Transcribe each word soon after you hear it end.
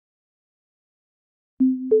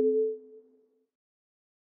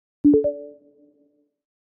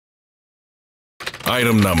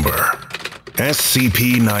Item number: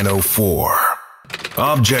 SCP-904.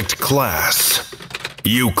 Object Class: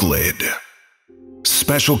 Euclid.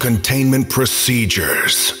 Special Containment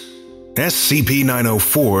Procedures: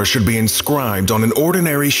 SCP-904 should be inscribed on an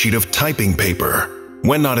ordinary sheet of typing paper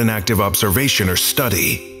when not in active observation or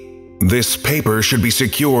study. This paper should be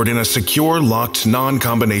secured in a secure, locked,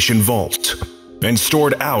 non-combination vault and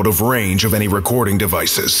stored out of range of any recording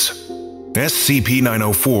devices.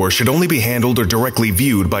 SCP-904 should only be handled or directly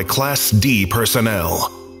viewed by Class D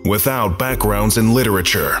personnel, without backgrounds in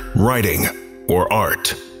literature, writing, or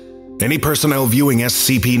art. Any personnel viewing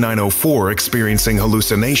SCP-904 experiencing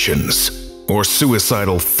hallucinations or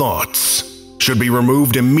suicidal thoughts should be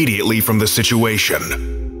removed immediately from the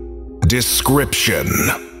situation. Description: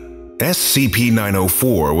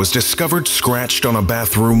 SCP-904 was discovered scratched on a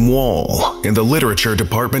bathroom wall in the Literature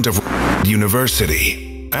Department of University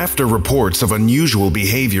after reports of unusual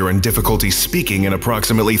behavior and difficulty speaking in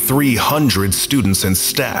approximately 300 students and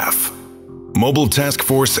staff. Mobile Task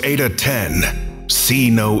Force Eta-10, See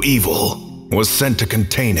No Evil, was sent to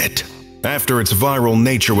contain it after its viral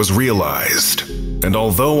nature was realized, and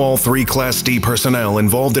although all 3 Class D personnel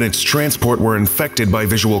involved in its transport were infected by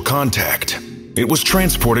visual contact, it was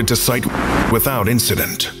transported to Site without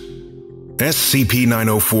incident.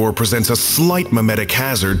 SCP-904 presents a slight memetic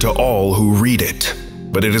hazard to all who read it,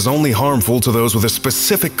 but it is only harmful to those with a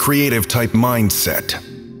specific creative type mindset.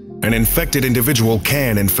 An infected individual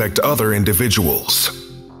can infect other individuals.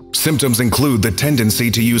 Symptoms include the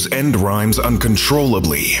tendency to use end rhymes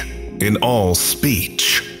uncontrollably in all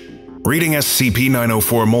speech. Reading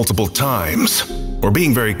SCP-904 multiple times, or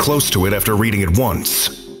being very close to it after reading it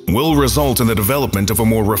once, will result in the development of a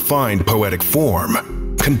more refined poetic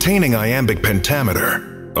form, containing iambic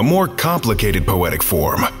pentameter, a more complicated poetic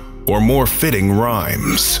form, or more fitting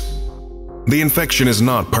rhymes. The infection is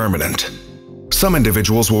not permanent. Some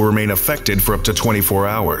individuals will remain affected for up to 24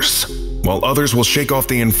 hours, while others will shake off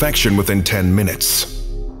the infection within 10 minutes.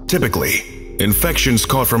 Typically, infections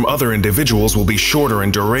caught from other individuals will be shorter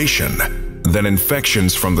in duration than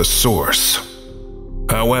infections from the source.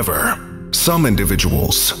 However, some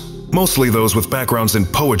individuals, mostly those with backgrounds in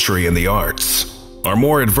poetry and the arts, are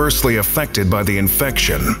more adversely affected by the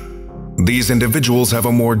infection. These individuals have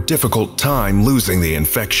a more difficult time losing the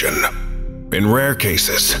infection. In rare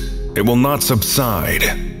cases, it will not subside,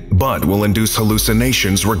 but will induce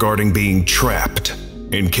hallucinations regarding being trapped,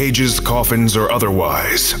 in cages, coffins, or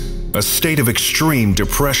otherwise, a state of extreme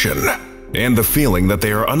depression, and the feeling that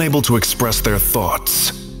they are unable to express their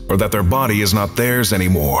thoughts, or that their body is not theirs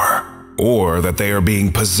anymore, or that they are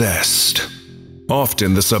being possessed.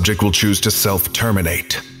 Often the subject will choose to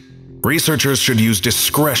self-terminate. Researchers should use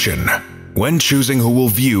discretion when choosing who will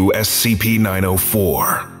view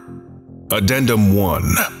SCP-904. Addendum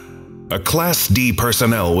 1. A Class D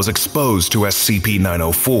personnel was exposed to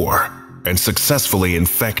SCP-904 and successfully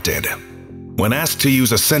infected. When asked to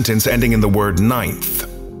use a sentence ending in the word ninth,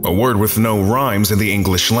 a word with no rhymes in the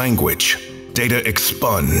English language, data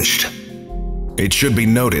expunged. It should be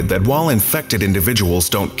noted that while infected individuals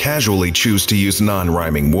don't casually choose to use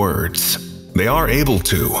non-rhyming words, they are able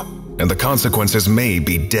to, and the consequences may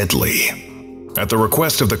be deadly. At the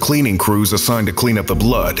request of the cleaning crews assigned to clean up the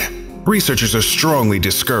blood, researchers are strongly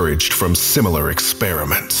discouraged from similar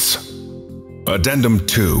experiments. Addendum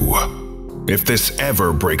 2. If this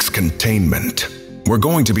ever breaks containment, we're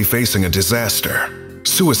going to be facing a disaster,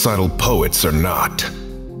 suicidal poets or not.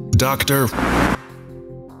 Dr.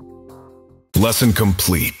 Lesson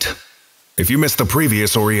complete. If you missed the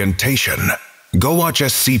previous orientation, go watch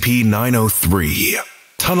SCP-903,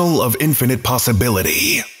 Tunnel of Infinite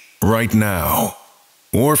Possibility, right now.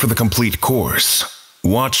 Or for the complete course,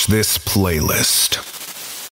 watch this playlist.